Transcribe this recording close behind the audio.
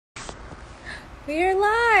We are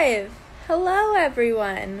live! Hello,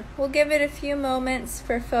 everyone. We'll give it a few moments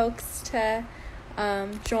for folks to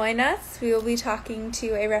join us. We will be talking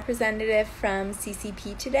to a representative from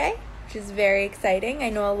CCP today, which is very exciting. I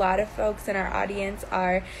know a lot of folks in our audience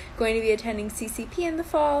are going to be attending CCP in the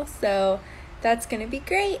fall, so that's going to be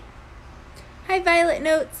great. Hi, Violet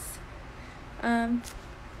Notes.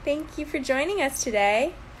 Thank you for joining us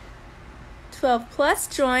today. 12 Plus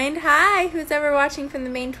joined. Hi, who's ever watching from the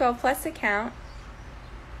main 12 Plus account?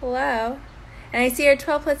 Hello. And I see our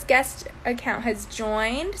 12 Plus guest account has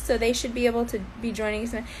joined, so they should be able to be joining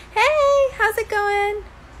us. Hey, how's it going?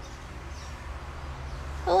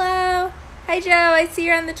 Hello. Hi, Joe. I see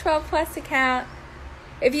you're on the 12 Plus account.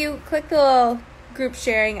 If you click the little group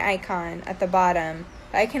sharing icon at the bottom,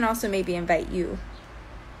 I can also maybe invite you.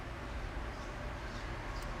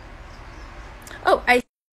 Oh, I see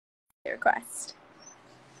the request.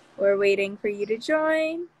 We're waiting for you to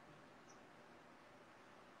join.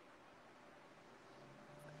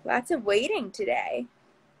 Lots of waiting today.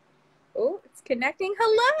 Oh, it's connecting.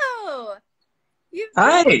 Hello! You've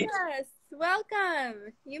joined us.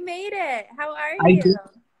 Welcome. You made it. How are you?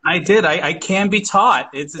 I did. I can be taught.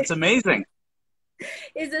 It's amazing.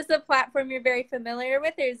 Is this a platform you're very familiar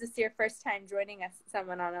with, or is this your first time joining us,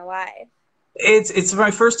 someone on a live? It's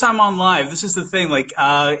my first time on live. This is the thing,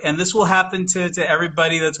 and this will happen to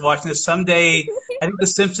everybody that's watching this someday. I think the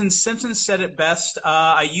Simpsons said it best.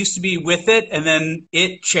 I used to be with it, and then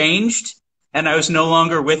it changed, and I was no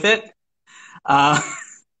longer with it. How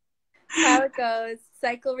it goes.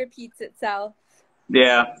 Cycle repeats itself.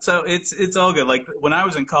 Yeah, so it's all good. Like when I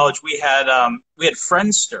was in college, we had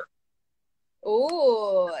Friendster.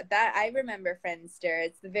 Oh, that I remember Friendster.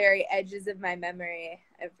 It's the very edges of my memory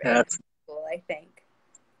of school, I think.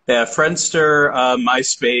 Yeah, Friendster,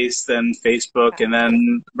 MySpace, then Facebook, and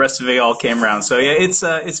then the rest of it all came around. So yeah,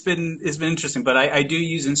 it's been interesting. But I do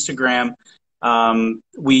use Instagram.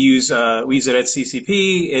 We use it at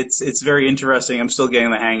CCP. It's very interesting. I'm still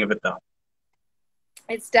getting the hang of it though.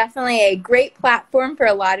 It's definitely a great platform for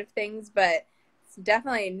a lot of things, but it's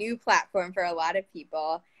definitely a new platform for a lot of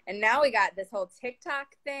people. And now we got this whole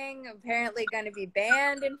TikTok thing apparently going to be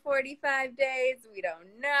banned in 45 days. We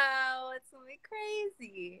don't know. It's going to be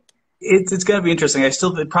crazy. It's going to be interesting.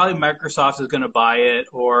 Probably Microsoft is going to buy it,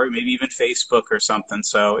 or maybe even Facebook or something.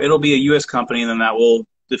 So it'll be a U.S. company, and then that will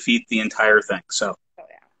defeat the entire thing. So. Oh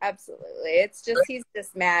yeah, absolutely. He's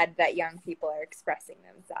just mad that young people are expressing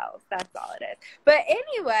themselves. That's all it is. But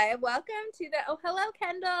anyway, welcome to hello,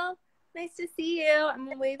 Kendall. Nice to see you. I'm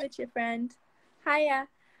going to wave at your friend. Hiya.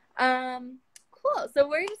 Cool. So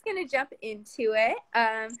we're just going to jump into it.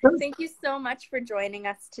 Thank you so much for joining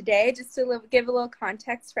us today. Just to give a little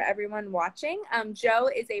context for everyone watching, Joe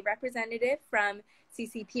is a representative from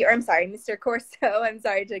CCP, or I'm sorry, Mr. Corso. I'm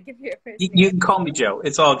sorry to give you a first name. You can call me Joe.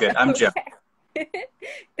 It's all good. I'm Joe.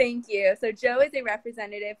 Thank you. So Joe is a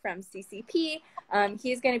representative from CCP.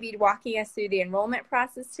 He's going to be walking us through the enrollment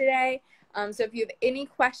process today. So if you have any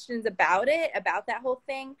questions about that whole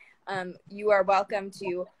thing, you are welcome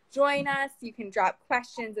to join us. You can drop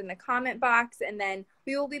questions in the comment box, and then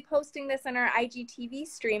we will be posting this on our IGTV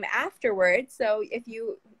stream afterwards. So if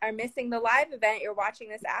you are missing the live event, you're watching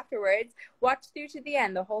this afterwards, watch through to the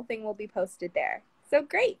end. The whole thing will be posted there. So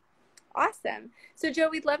great. Awesome. So Joe,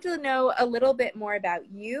 we'd love to know a little bit more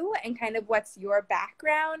about you and kind of what's your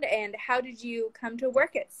background and how did you come to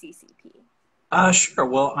work at CCP? Sure.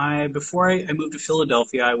 Well, before I moved to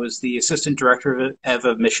Philadelphia, I was the assistant director of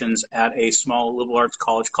admissions at a small liberal arts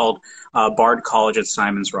college called Bard College at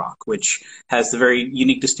Simon's Rock, which has the very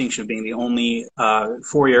unique distinction of being the only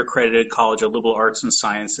four-year accredited college of liberal arts and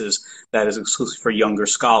sciences that is exclusive for younger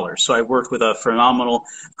scholars. So I worked with a phenomenal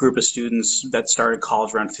group of students that started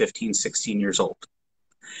college around 15, 16 years old.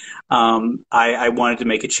 I wanted to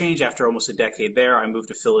make a change after almost a decade there. I moved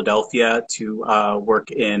to Philadelphia to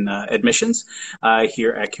work in admissions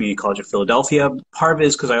here at Community College of Philadelphia. Part of it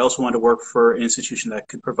is because I also wanted to work for an institution that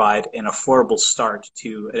could provide an affordable start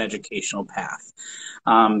to an educational path.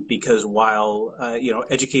 Because while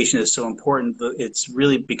education is so important, it's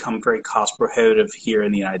really become very cost prohibitive here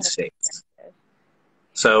in the United States.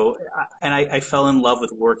 So, and I fell in love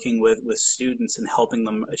with working with students and helping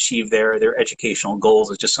them achieve their educational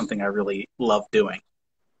goals. It's just something I really love doing.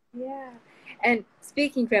 Yeah. And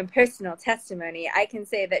speaking from personal testimony, I can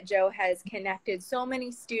say that Joe has connected so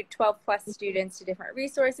many 12 plus students to different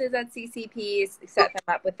resources at CCP, set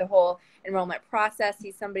them up with the whole enrollment process.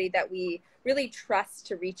 He's somebody that we really trust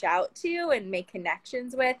to reach out to and make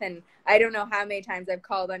connections with. And I don't know how many times I've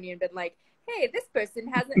called on you and been like, hey, this person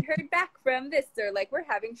hasn't heard back from this, or like we're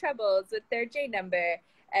having troubles with their J number.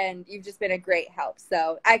 and you've just been a great help.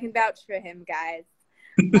 So I can vouch for him, guys.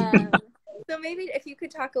 Um, so maybe if you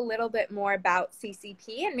could talk a little bit more about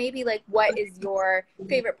CCP and maybe like what is your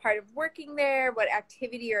favorite part of working there? What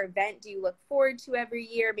activity or event do you look forward to every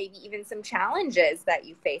year? Maybe even some challenges that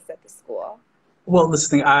you face at the school. Well, this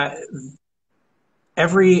thing,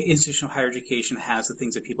 every institution of higher education has the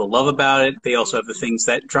things that people love about it. They also have the things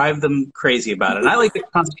that drive them crazy about it. And I like to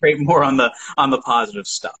concentrate more on the positive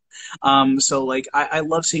stuff. So like I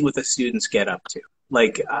love seeing what the students get up to.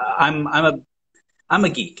 Like I'm a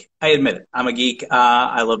geek. I admit it. I'm a geek.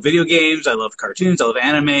 I love video games. I love cartoons. I love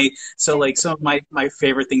anime. So like some of my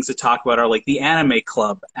favorite things to talk about are like the anime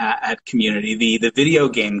club at Community, the video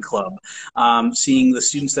game club, seeing the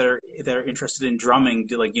students that are interested in drumming,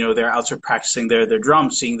 like, you know, they're out there practicing their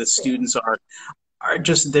drums, seeing the students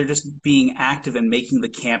they're just being active and making the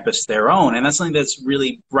campus their own. And that's something that's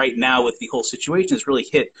really right now with the whole situation has really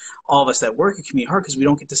hit all of us that work at community hard because we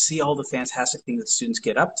don't get to see all the fantastic things that students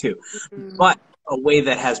get up to. But a way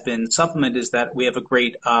that has been supplemented is that we have a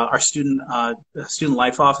great our student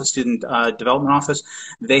life office, student development office.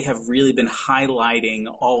 They have really been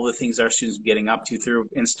highlighting all the things our students are getting up to through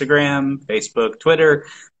Instagram, Facebook, Twitter,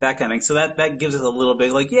 that kind of thing. So that gives us a little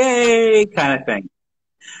bit like yay kind of thing.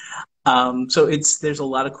 So there's a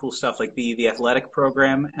lot of cool stuff like the athletic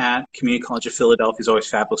program at Community College of Philadelphia is always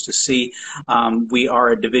fabulous to see. We are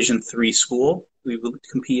a Division III school. We will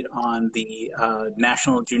compete on the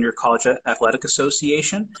National Junior College Athletic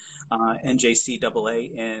Association,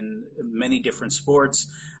 NJCAA, in many different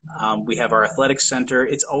sports. We have our athletic center.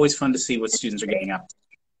 It's always fun to see what students are getting up to.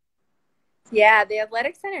 Yeah, the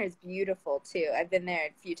athletic center is beautiful too. I've been there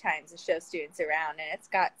a few times to show students around, and it's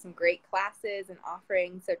got some great classes and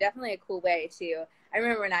offerings. So definitely a cool way to. I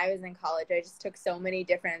remember when I was in college, I just took so many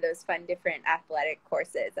different of those fun, different athletic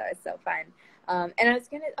courses. That was so fun. And I was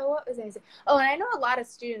what was I going to say? Oh, and I know a lot of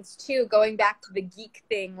students too, going back to the geek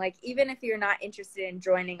thing, like even if you're not interested in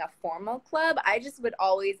joining a formal club, I just would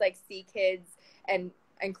always like see kids and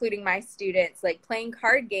including my students, like playing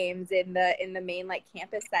card games in the main like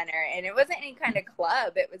campus center. And it wasn't any kind of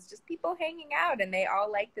club. It was just people hanging out and they all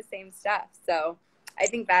liked the same stuff. So I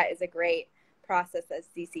think that is a great process as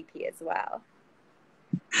CCP as well.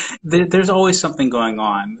 There's always something going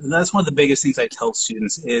on. That's one of the biggest things I tell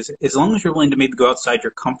students is as long as you're willing to maybe go outside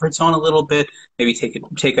your comfort zone a little bit, maybe take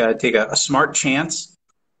a smart chance,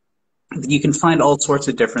 you can find all sorts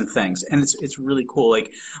of different things, and it's really cool.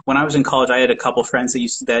 Like when I was in college, I had a couple friends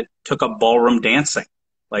that took up ballroom dancing,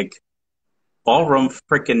 like ballroom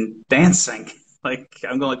freaking dancing. Like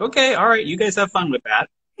I'm going like, okay, all right, you guys have fun with that.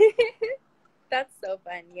 That's so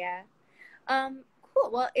fun, yeah. Cool.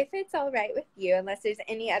 Well, if it's all right with you, unless there's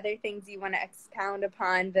any other things you want to expound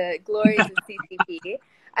upon the glories of CCP,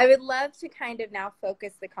 I would love to kind of now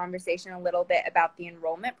focus the conversation a little bit about the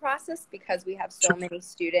enrollment process because we have so many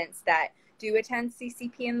students that do attend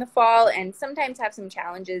CCP in the fall and sometimes have some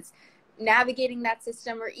challenges navigating that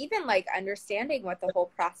system or even like understanding what the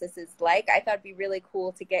whole process is like. I thought it'd be really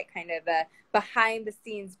cool to get kind of a behind the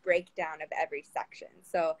scenes breakdown of every section.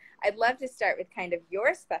 So I'd love to start with kind of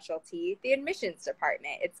your specialty, the admissions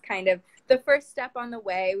department. It's kind of the first step on the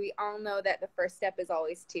way. We all know that the first step is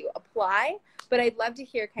always to apply, but I'd love to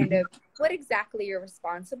hear kind of what exactly you're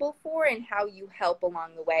responsible for and how you help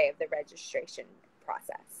along the way of the registration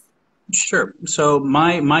process. Sure. So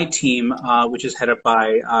my team, which is headed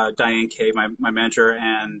by Diane Kay, my manager,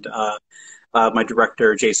 and my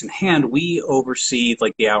director, Jason Hand, we oversee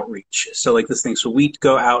like the outreach. So like this thing. So we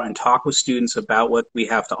go out and talk with students about what we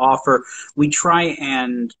have to offer. We try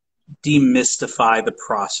and demystify the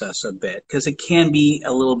process a bit because it can be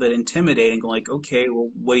a little bit intimidating. Like, okay,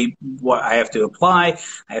 well, what I have to apply?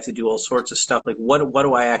 I have to do all sorts of stuff. Like, what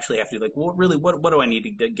do I actually have to do? Like, what do I need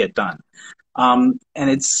to get done? And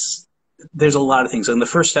there's a lot of things. And the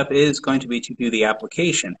first step is going to be to do the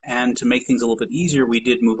application. And to make things a little bit easier, we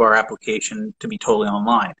did move our application to be totally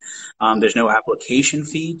online. There's no application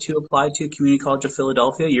fee to apply to Community College of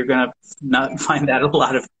Philadelphia. You're going to not find that at a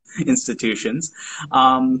lot of institutions.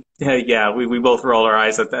 We both roll our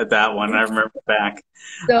eyes at that one. I remember back.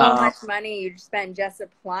 So much money you spend just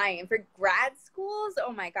applying. And for grad schools,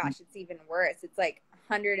 oh my gosh, it's even worse. It's like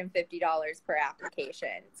 $150 per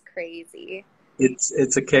application. It's crazy.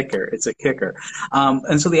 It's a kicker. It's a kicker.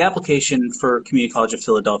 And so the application for Community College of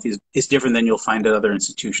Philadelphia is different than you'll find at other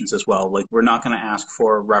institutions as well. Like, we're not going to ask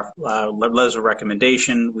for letters of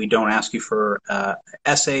recommendation. We don't ask you for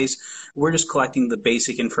essays. We're just collecting the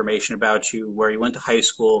basic information about you, where you went to high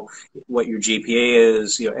school, what your GPA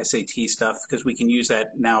is, SAT stuff, because we can use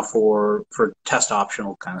that now for test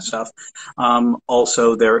optional kind of stuff.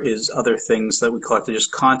 Also, there is other things that we collect,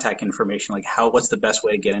 just contact information, like what's the best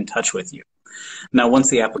way to get in touch with you. Now, once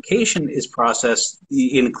the application is processed,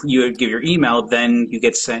 you give your email, then you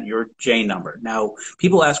get sent your J number. Now,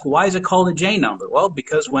 people ask, why is it called a J number? Well,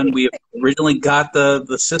 because when we originally got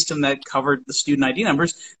the system that covered the student ID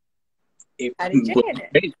numbers, had a J in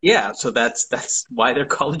it. Yeah, so that's why they're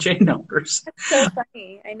called J numbers. That's so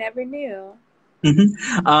funny. I never knew.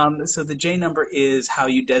 So the J number is how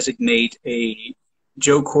you designate a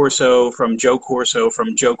Joe Corso from Joe Corso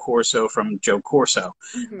from Joe Corso from Joe Corso.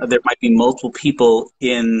 There might be multiple people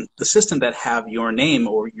in the system that have your name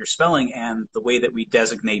or your spelling, and the way that we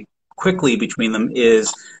designate quickly between them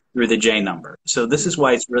is through the J number. So this is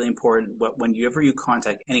why it's really important whenever you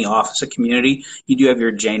contact any office or community, you do have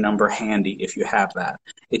your J number handy if you have that.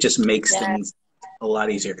 It just makes things a lot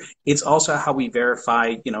easier. It's also how we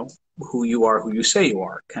verify, who you are, who you say you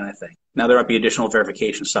are, kind of thing. Now, there might be additional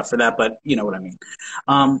verification stuff for that, but you know what I mean.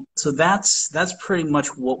 So that's pretty much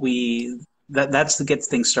what that's to get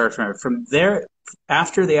things started. From there,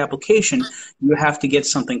 after the application, you have to get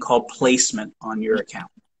something called placement on your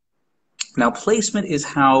account. Now, placement is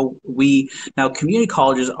how community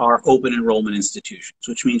colleges are open enrollment institutions,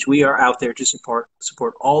 which means we are out there to support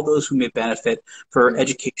all those who may benefit for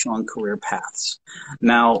educational and career paths.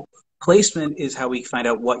 Now, placement is how we find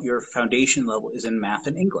out what your foundation level is in math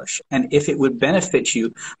and English, and if it would benefit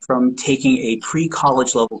you from taking a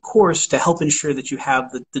pre-college level course to help ensure that you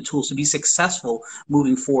have the tools to be successful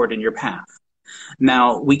moving forward in your path.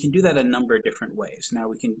 Now, we can do that a number of different ways. Now,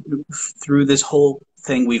 we can, through this whole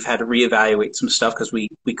thing, we've had to reevaluate some stuff because we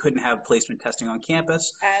couldn't have placement testing on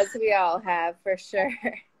campus. As we all have, for sure.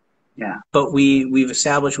 Yeah, but we've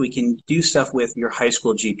established we can do stuff with your high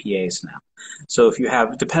school GPAs now. So if you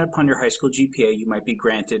have, depending upon your high school GPA, you might be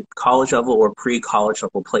granted college level or pre-college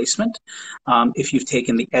level placement. If you've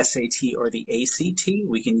taken the SAT or the ACT,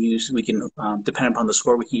 depending upon the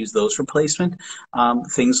score, we can use those for placement.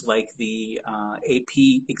 Things like the AP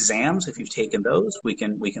exams, if you've taken those, we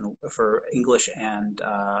can for English and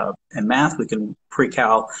math, we can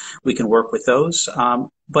pre-cal, we can work with those.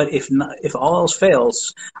 But if all else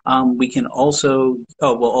fails, we can also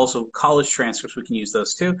college transcripts, we can use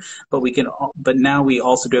those too. But now we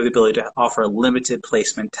also do have the ability to offer limited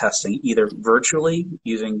placement testing, either virtually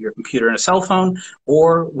using your computer and a cell phone,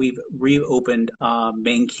 or we've reopened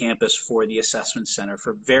main campus for the assessment center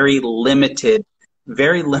for very limited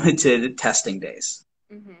testing days.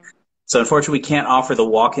 So unfortunately, we can't offer the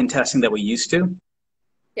walk-in testing that we used to.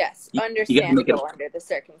 Yes, understandable under the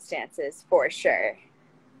circumstances, for sure.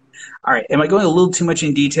 All right. Am I going a little too much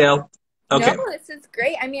in detail? Okay. No, this is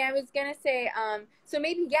great. I mean, I was going to say, so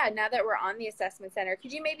maybe, now that we're on the assessment center,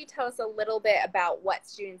 could you maybe tell us a little bit about what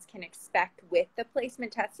students can expect with the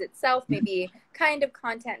placement test itself, maybe kind of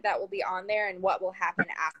content that will be on there and what will happen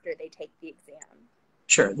after they take the exam?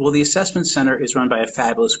 Sure. Well, the assessment center is run by a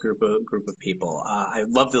fabulous group of people. I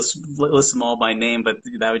love to list them all by name, but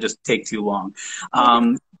that would just take too long.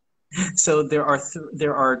 So there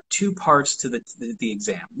are two parts to the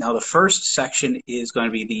exam. Now, the first section is going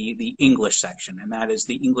to be the English section, and that is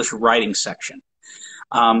the English writing section.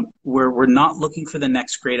 We're not looking for the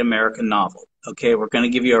next great American novel. Okay, we're going to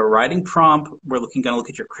give you a writing prompt. We're going to look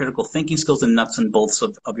at your critical thinking skills and nuts and bolts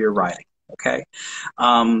of your writing. Okay,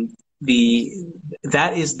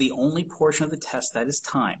 that is the only portion of the test that is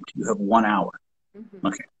timed. You have 1 hour.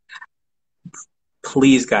 Okay,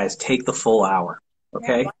 please, guys, take the full hour.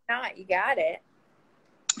 Okay. Yeah, why not? You got it.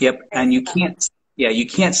 Yep, and you can't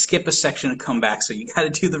skip a section and come back. So you got to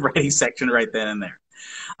do the writing section right then and there.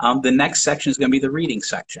 The next section is going to be the reading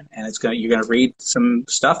section, and you're going to read some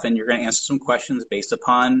stuff and you're going to answer some questions based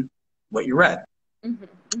upon what you read. And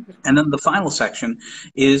then the final section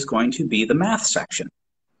is going to be the math section,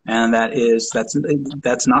 and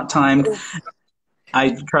that's not timed.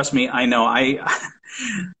 Trust me, I know.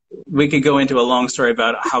 We could go into a long story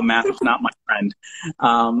about how math is not my friend,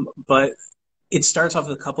 but it starts off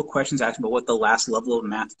with a couple questions asking about what the last level of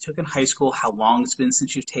math you took in high school, how long it's been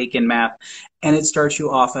since you've taken math, and it starts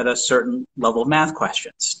you off at a certain level of math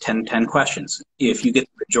questions, 10 questions. If you get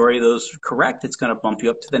the majority of those correct, it's going to bump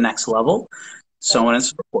you up to the next level, so on and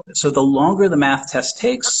so forth. So the longer the math test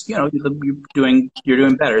takes, you're doing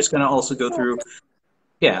better. It's going to also go through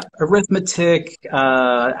Yeah, arithmetic,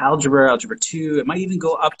 algebra 2. It might even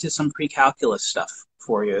go up to some pre-calculus stuff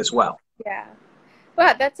for you as well. Yeah.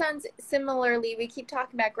 Well, that sounds similarly. We keep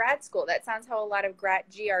talking about grad school. That sounds how a lot of grad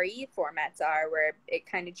GRE formats are, where it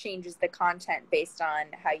kind of changes the content based on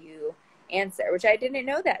how you answer, which I didn't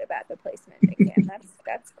know that about the placement exam.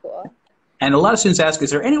 That's cool. And a lot of students ask,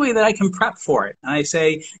 is there any way that I can prep for it? And I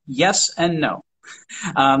say yes and no.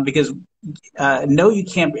 Because no, you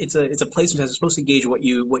can't. It's a placement test. It's supposed to gauge what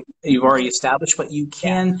you've already established, but you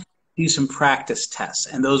can do some practice tests,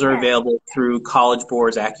 and those are available through College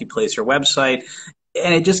Board's AccuPlacer website,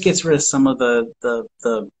 and it just gets rid of some of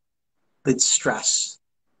the stress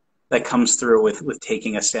that comes through with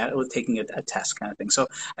taking a test kind of thing. So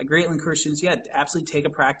I greatly encourage students, yeah, absolutely take a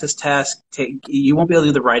practice test. You won't be able to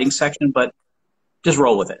do the writing section, but just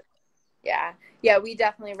roll with it. Yeah. Yeah, we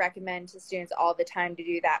definitely recommend to students all the time to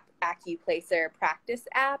do that AccuPlacer practice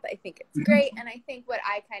app. I think it's great. And I think what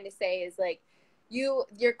I kind of say is like,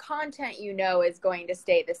 your content, is going to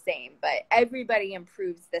stay the same, but everybody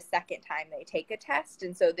improves the second time they take a test.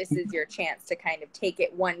 And so this is your chance to kind of take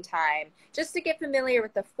it one time just to get familiar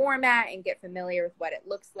with the format and get familiar with what it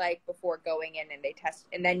looks like before going in and they test.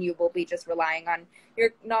 And then you will be just relying on your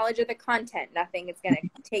knowledge of the content. Nothing is going to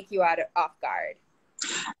take you off guard.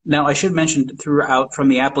 Now, I should mention throughout from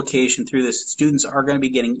the application through this, students are going to be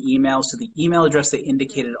getting emails to the email address they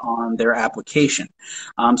indicated on their application.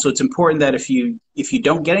 So it's important that if you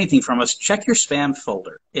don't get anything from us, check your spam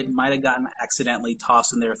folder. It might have gotten accidentally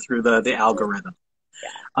tossed in there through the algorithm.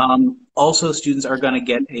 Also, students are going to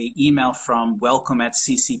get an email from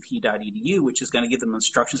welcome@ccp.edu, which is going to give them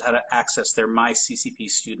instructions how to access their My CCP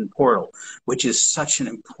student portal, which is such an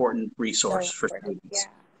important resource for students. Yeah.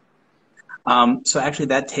 So actually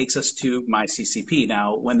that takes us to My CCP.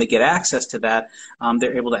 Now, when they get access to that,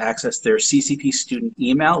 they're able to access their CCP student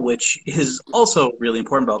email, which is also really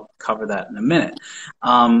important, but I'll cover that in a minute.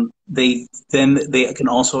 They can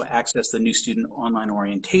also access the new student online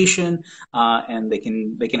orientation, and they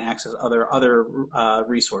can access other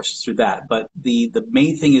resources through that. But the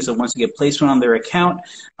main thing is that once they get placement on their account,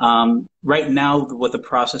 right now, what the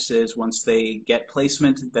process is, once they get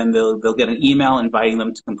placement, then they'll get an email inviting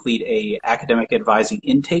them to complete a academic advising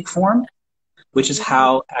intake form, which is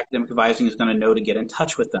how academic advising is going to know to get in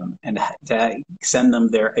touch with them and to send them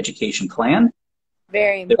their education plan.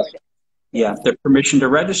 Very important. Their permission to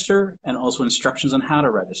register and also instructions on how to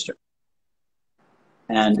register.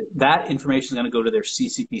 And that information is going to go to their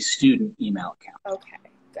CCP student email account. Okay,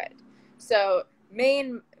 good. So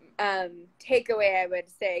main takeaway I would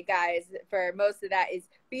say, guys, for most of that is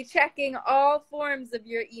be checking all forms of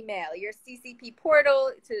your email, your CCP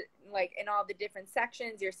portal in all the different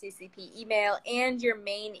sections, your CCP email and your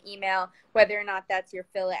main email, whether or not that's your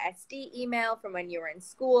Phila SD email from when you were in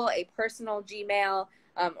school, a personal Gmail,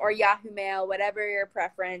 or Yahoo Mail, whatever your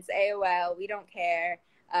preference, AOL, we don't care.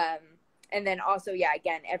 And then also,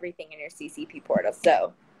 again, everything in your CCP portal.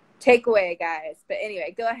 So takeaway, guys. But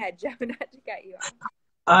anyway, go ahead, Joe, not to cut you off.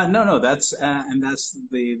 No, that's and that's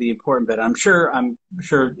the important bit. I'm sure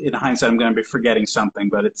in hindsight I'm going to be forgetting something,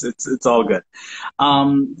 but it's all good.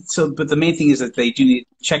 But the main thing is that they do need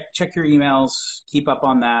to check your emails, keep up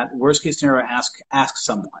on that. Worst case scenario, ask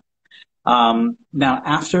someone. Now,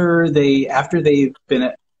 after they've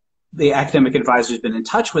been the academic advisor has been in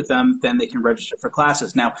touch with them, then they can register for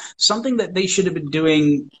classes. Now, something that they should have been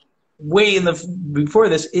doing before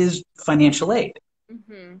this is financial aid.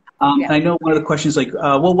 And I know one of the questions why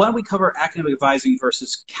don't we cover academic advising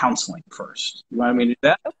versus counseling first? You want me to do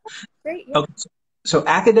that? Okay, great. Yeah. Okay. So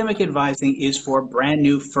academic advising is for brand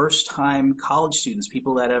new first-time college students,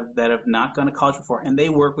 people that have not gone to college before, and they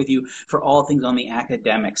work with you for all things on the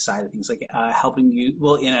academic side of things, like helping you.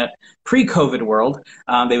 Well, in a pre-COVID world,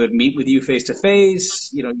 they would meet with you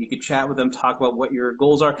face-to-face. You could chat with them, talk about what your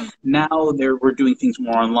goals are. Now we're doing things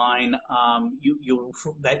more online.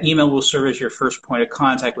 That email will serve as your first point of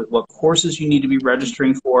contact with what courses you need to be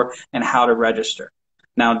registering for and how to register.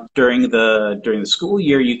 Now, during the school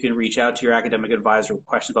year, you can reach out to your academic advisor with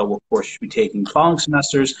questions about what course you should be taking following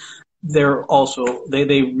semesters. They're also they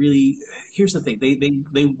really, here's the thing,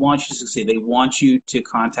 they want you to succeed. They want you to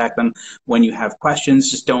contact them when you have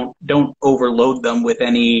questions. Just don't overload them with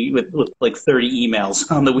like 30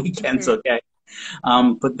 emails on the weekends, okay?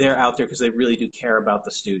 But they're out there because they really do care about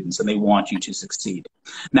the students and they want you to succeed.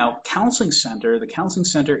 Now, the counseling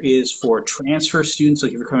center is for transfer students,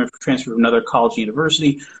 like if you're coming for transfer from another college or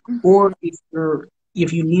university, or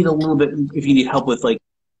if you need help with like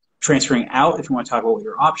transferring out, if you want to talk about what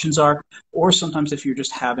your options are, or sometimes if you're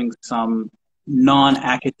just having some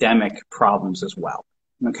non-academic problems as well.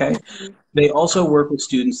 Okay. Mhm. They also work with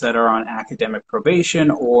students that are on academic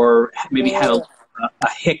probation or maybe had Cool. a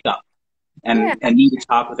hiccup Yeah. and need to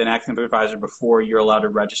talk with an academic advisor before you're allowed to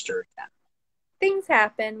register again. Things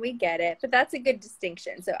happen, we get it, but that's a good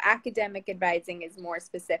distinction. So academic advising is more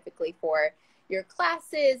specifically for your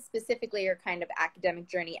classes, specifically your kind of academic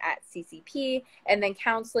journey at CCP, and then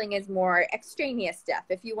counseling is more extraneous stuff.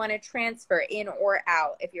 If you want to transfer in or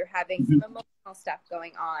out, if you're having some emotional stuff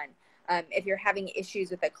going on, if you're having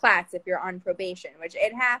issues with a class, if you're on probation, which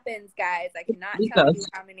it happens, guys. I cannot tell you Because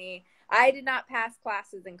how many. I did not pass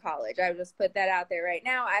classes in college. I will just put that out there right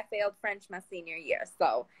now. I failed French my senior year.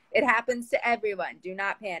 So it happens to everyone. Do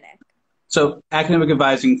not panic. So academic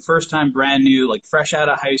advising, first time, brand new, like fresh out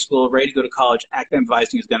of high school, ready to go to college, academic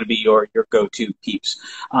advising is going to be your go-to peeps.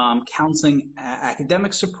 Counseling,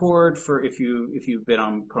 academic support for if you've been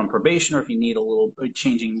on probation or if you need a little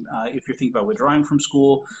changing, if you're thinking about withdrawing from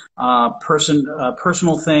school,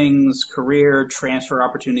 personal things, career transfer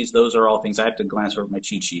opportunities. Those are all things. I have to glance over my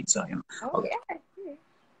cheat sheet, so Oh yeah.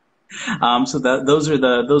 So those are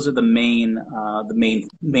the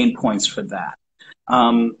main points for that.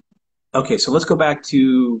 Okay, so let's go back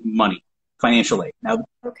to money, financial aid. Now,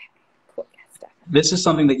 Okay. Cool. Yeah, stuff. this is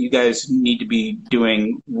something that you guys need to be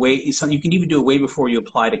doing you can even do it way before you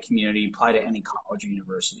apply to community, apply to any college or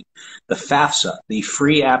university. The FAFSA, the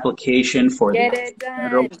free application for Get the it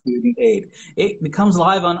federal done. student aid. It becomes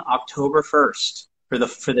live on October 1st for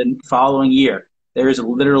the following year. There is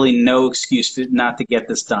literally no excuse not to get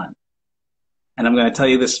this done. And I'm going to tell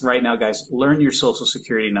you this right now, guys. Learn your social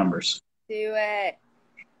security numbers. Do it.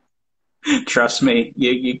 Trust me,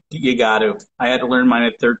 you got to. I had to learn mine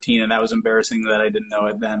at 13, and that was embarrassing that I didn't know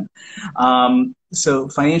it then. So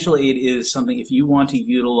financial aid is something, if you want to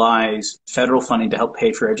utilize federal funding to help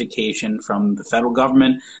pay for education from the federal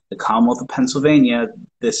government, the Commonwealth of Pennsylvania,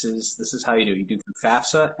 this is how you do it. You do through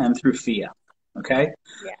FAFSA and through FIA. Okay?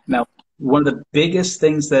 Yeah. Now, one of the biggest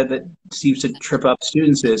things that seems to trip up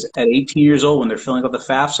students is at 18 years old, when they're filling out the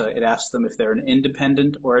FAFSA, it asks them if they're an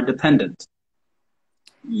independent or a dependent.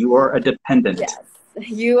 You are a dependent. Yes.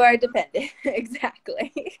 You are dependent.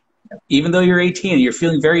 Exactly. Even though you're 18 and you're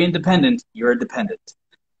feeling very independent, you're a dependent.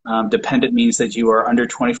 Dependent means that you are under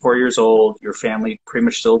 24 years old. Your family pretty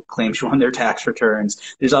much still claims you on their tax returns.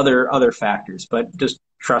 There's other factors, but just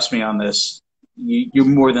trust me on this. You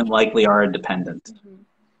more than likely are a dependent.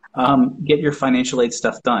 Get your financial aid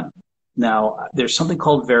stuff done. Now, there's something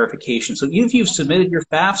called verification. So if you've submitted your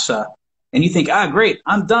FAFSA and you think, great,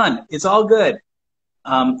 I'm done, it's all good.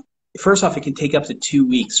 First off, it can take up to 2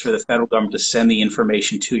 weeks for the federal government to send the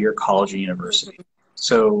information to your college or university.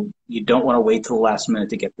 So you don't want to wait till the last minute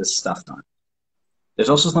to get this stuff done. There's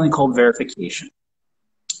also something called verification.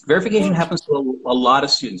 Verification happens to a lot of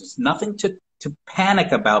students. It's nothing to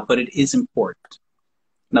panic about, but it is important.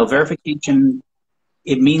 Now, verification,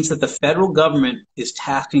 it means that the federal government is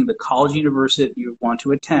tasking the college or university that you want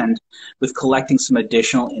to attend with collecting some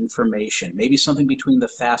additional information. Maybe something between the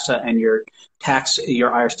FAFSA and your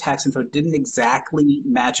IRS tax info didn't exactly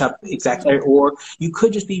match up exactly, or you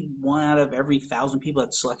could just be one out of every 1,000 people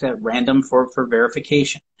that's selected at random for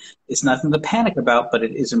verification. It's nothing to panic about, but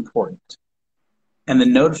it is important. And the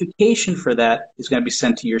notification for that is going to be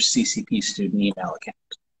sent to your CCP student email account.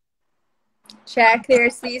 Check their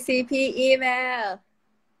CCP email.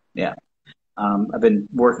 Yeah. I've been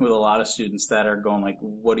working with a lot of students that are going like,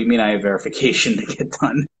 what do you mean I have verification to get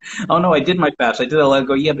done? Oh, no, I did my FAFSA. I did all that. I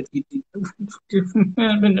go, yeah, but you... A little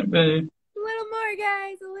more,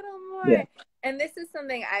 guys, a little more. Yeah. And this is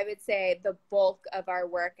something I would say the bulk of our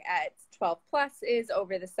work at 12 Plus is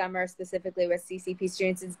over the summer, specifically with CCP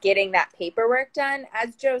students, is getting that paperwork done.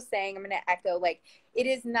 As Joe's saying, I'm going to echo, like, it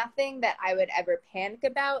is nothing that I would ever panic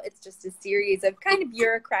about. It's just a series of kind of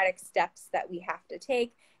bureaucratic steps that we have to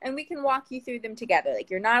take, and we can walk you through them together.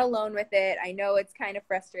 Like, you're not alone with it. I know it's kind of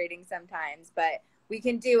frustrating sometimes, but we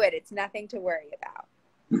can do it. It's nothing to worry about.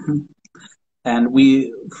 Mm-hmm. And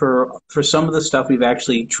for some of the stuff, we've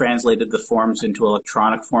actually translated the forms into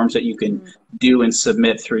electronic forms that you can do and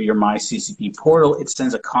submit through your MyCCP portal. It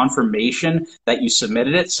sends a confirmation that you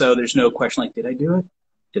submitted it, so there's no question like, did I do it?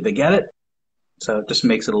 Did they get it? So it just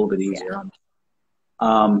makes it a little bit easier.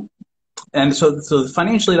 Yeah. And so the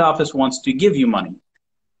financial aid office wants to give you money.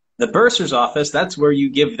 The bursar's office, that's where you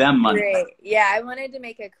give them money. Great. Yeah, I wanted to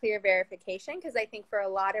make a clear verification because I think for a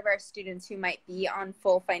lot of our students who might be on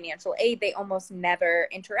full financial aid, they almost never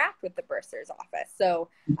interact with the bursar's office. So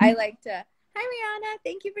I like to, hi, Rihanna.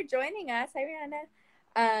 Thank you for joining us. Hi,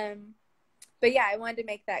 Rihanna. But yeah, I wanted to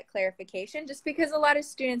make that clarification just because a lot of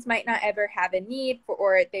students might not ever have a need for,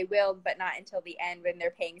 or they will, but not until the end when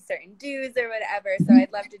they're paying certain dues or whatever. So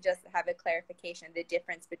I'd love to just have a clarification, the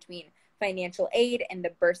difference between financial aid and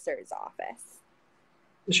the bursar's office.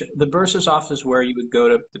 Sure. The bursar's office is where you would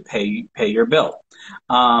go to pay your bill.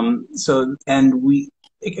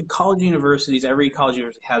 College universities, every college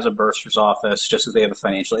university has a bursar's office, just as they have a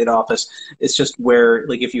financial aid office. It's just where,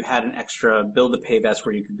 like, if you had an extra bill to pay, that's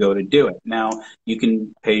where you could go to do it. Now, you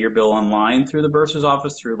can pay your bill online through the bursar's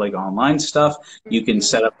office, through like online stuff. You can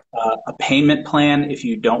set up a payment plan if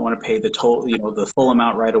you don't want to pay the total, the full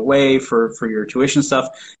amount right away for your tuition stuff.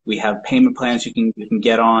 We have payment plans you can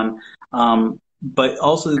get on. But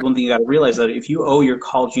also, one thing you got to realize that if you owe your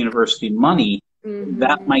college university money,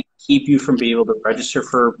 that might keep you from being able to register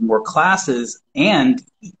for more classes, and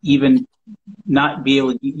even not be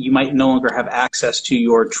able. You might no longer have access to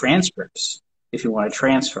your transcripts if you want to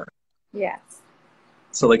transfer. Yes.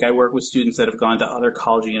 So, like, I work with students that have gone to other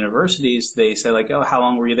college and universities. They say, like, oh, how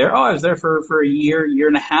long were you there? Oh, I was there for a year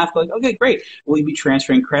and a half. Like, okay, great. Will you be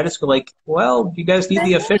transferring credits? Go like, well, do you guys need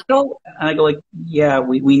the official? And I go like, yeah,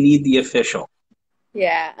 we need the official.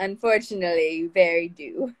 Yeah, unfortunately, you very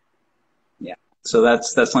do. Yeah. So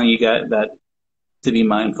that's something you got that to be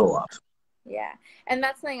mindful of. Yeah. And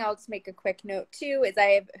that's something I'll just make a quick note too, is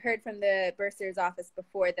I have heard from the bursar's office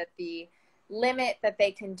before that the limit that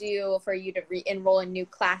they can do for you to re-enroll in new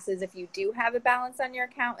classes if you do have a balance on your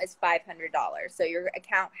account is $500. So your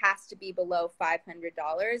account has to be below $500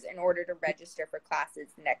 in order to register for classes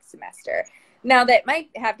next semester. Now, that might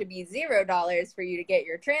have to be $0 for you to get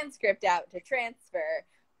your transcript out to transfer,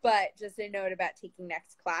 but just a note about taking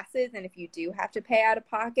next classes, and if you do have to pay out of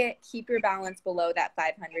pocket, keep your balance below that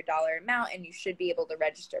 $500 amount, and you should be able to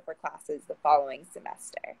register for classes the following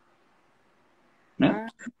semester. Yeah.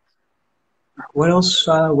 What else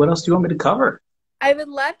do you want me to cover? I would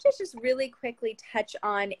love to just really quickly touch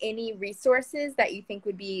on any resources that you think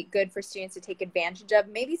would be good for students to take advantage of,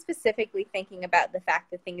 maybe specifically thinking about the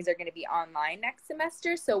fact that things are going to be online next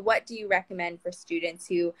semester. So what do you recommend for students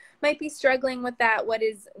who might be struggling with that? What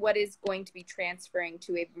is going to be transferring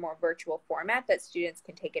to a more virtual format that students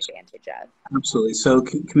can take advantage of? Absolutely. So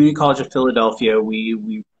Community College of Philadelphia,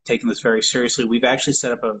 we've taken this very seriously. We've actually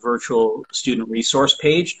set up a virtual student resource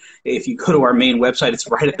page. If you go to our main website, it's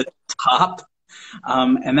right at the top.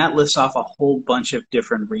 And that lists off a whole bunch of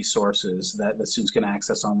different resources that the students can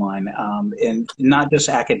access online, and not just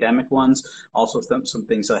academic ones, also some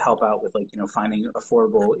things that help out with, like, finding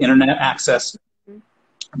affordable internet access,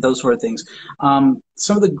 those sort of things. Some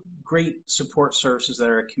of the great support services that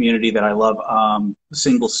are a community that I love,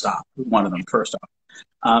 Single Stop, one of them, first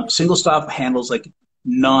off. Single Stop handles, like,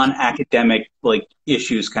 non-academic, like,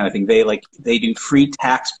 issues kind of thing. They do free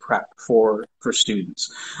tax prep for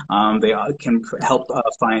students. They can help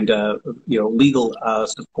find legal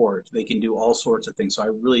support. They can do all sorts of things. So I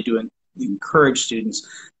really do encourage students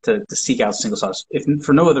to seek out Single Stop, if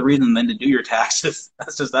for no other reason than to do your taxes.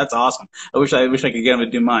 That's awesome. I wish I could get them to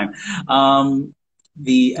do mine.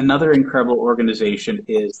 Another incredible organization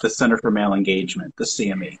is the Center for Male Engagement, the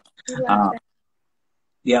CME.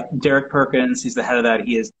 Yep, Derek Perkins, he's the head of that.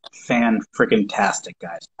 He is fan-freaking-tastic,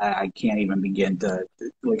 guys. I can't even begin to,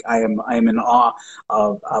 like, I am in awe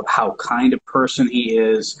of how kind a person he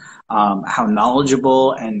is, how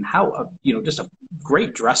knowledgeable, and how, just a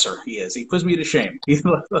great dresser he is. He puts me to shame. He's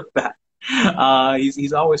like that.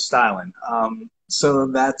 He's always styling. So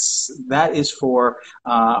that is for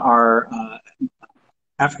our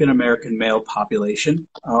African-American male population,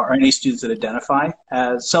 or any students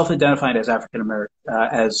that self-identified as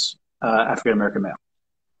African-American male.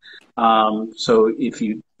 So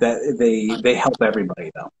they help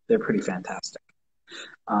everybody, though. They're pretty fantastic.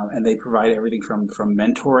 And they provide everything from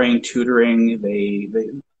mentoring, tutoring.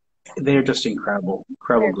 They're just incredible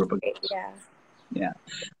group of guys. Yeah. Yeah.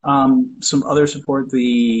 Some other support,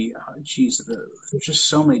 there's just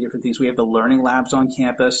so many different things. We have the learning labs on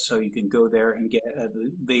campus, so you can go there and get,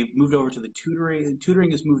 they've moved over to the tutoring.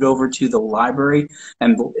 Tutoring has moved over to the library,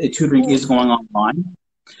 and tutoring is going online.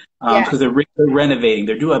 Because they're renovating.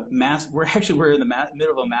 They're doing we're in the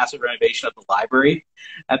middle of a massive renovation of the library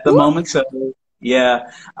at the moment. So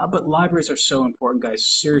yeah, but libraries are so important, guys.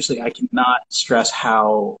 Seriously, I cannot stress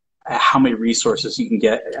how many resources you can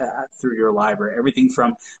get through your library. Everything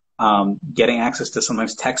from getting access to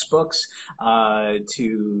sometimes textbooks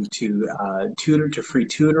to free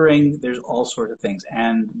tutoring. There's all sorts of things,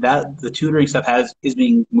 and that the tutoring stuff is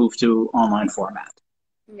being moved to online format.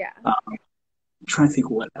 Yeah. I'm trying to think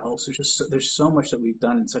what else. There's so much that we've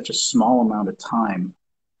done in such a small amount of time.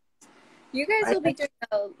 You guys I, will be doing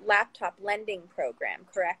a laptop lending program,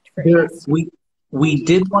 correct, for any there, students? we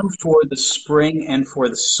did one for the spring and for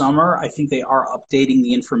the summer. I think they are updating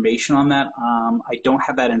the information on that. I don't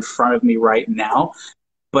have that in front of me right now,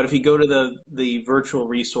 but if you go to the virtual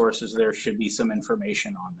resources, there should be some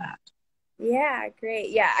information on that. Yeah, great.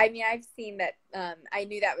 Yeah, I mean, I've seen that. I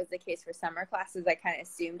knew that was the case for summer classes. I kind of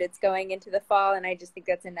assumed it's going into the fall, and I just think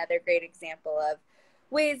that's another great example of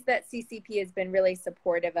ways that CCP has been really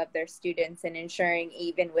supportive of their students and ensuring,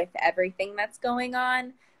 even with everything that's going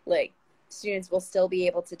on, like students will still be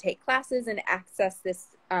able to take classes and access this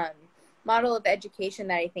model of education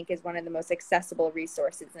that I think is one of the most accessible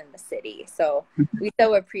resources in the city. So we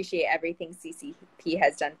so appreciate everything CCP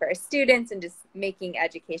has done for our students and just making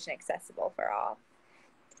education accessible for all.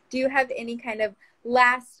 Do you have any kind of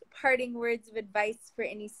last parting words of advice for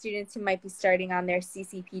any students who might be starting on their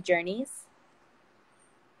CCP journeys?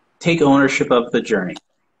 Take ownership of the journey.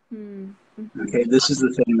 Mm-hmm. Okay, this is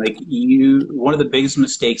the thing. Like one of the biggest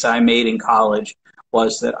mistakes I made in college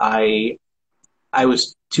was that I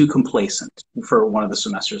was too complacent for one of the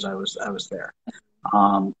semesters I was there.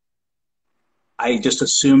 Um, I just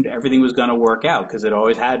assumed everything was going to work out because it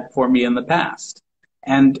always had for me in the past.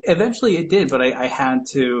 And eventually it did, but I had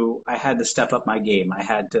to step up my game. I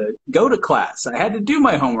had to go to class. I had to do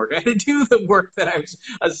my homework. I had to do the work that I was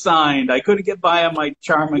assigned. I couldn't get by on my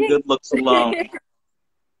charm and good looks alone.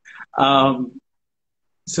 Um,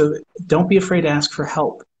 so don't be afraid to ask for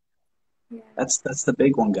help. Yeah. That's the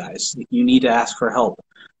big one, guys. You need to ask for help.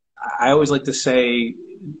 I always like to say,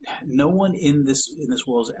 no one in this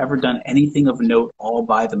world has ever done anything of note all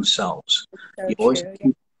by themselves. So You always,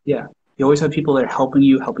 true. yeah, you always have people that are helping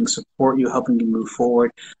you, helping support you, helping you move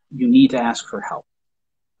forward. You need to ask for help.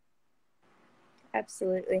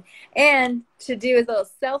 Absolutely. And to do a little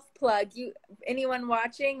self plug, anyone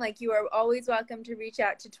watching, like, you are always welcome to reach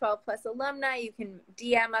out to 12 Plus alumni. You can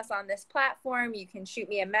DM us on this platform. You can shoot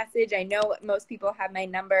me a message. I know most people have my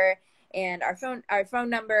number and our phone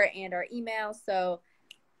number and our email. So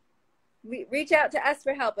reach out to us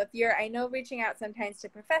for help. I know reaching out sometimes to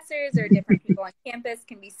professors or different people on campus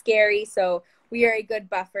can be scary. So we are a good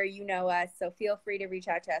buffer. You know us. So feel free to reach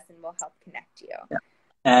out to us and we'll help connect you. Yeah.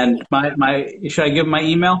 And my should I give my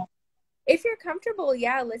email? If you're comfortable,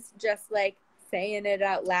 yeah, let's just like saying it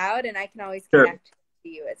out loud, and I can always Sure. connect to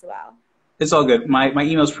you as well. It's all good. My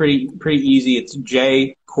email's pretty easy. It's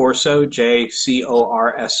jcorso,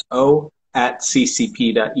 JCORSO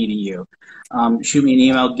 @ccp.edu. Shoot me an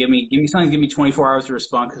email. Give me something. Give me 24 hours to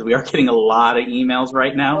respond because we are getting a lot of emails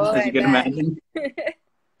right now, Oh, as you I can bet. imagine.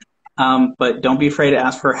 But don't be afraid to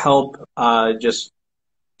ask for help. Just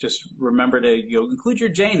remember to include your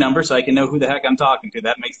J number so I can know who the heck I'm talking to.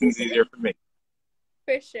 That makes things easier for me.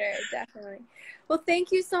 For sure, definitely. Well,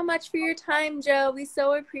 thank you so much for your time, Joe. We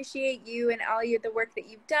so appreciate you and all the work that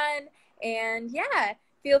you've done. And yeah,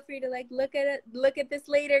 feel free to look at this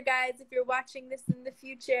later, guys. If you're watching this in the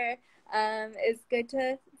future, it's good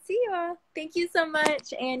to see you all. Thank you so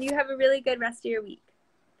much, and you have a really good rest of your week.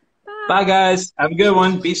 Bye, guys. Have a good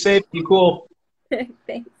one. Be safe. Be cool.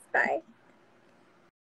 Thanks. Bye.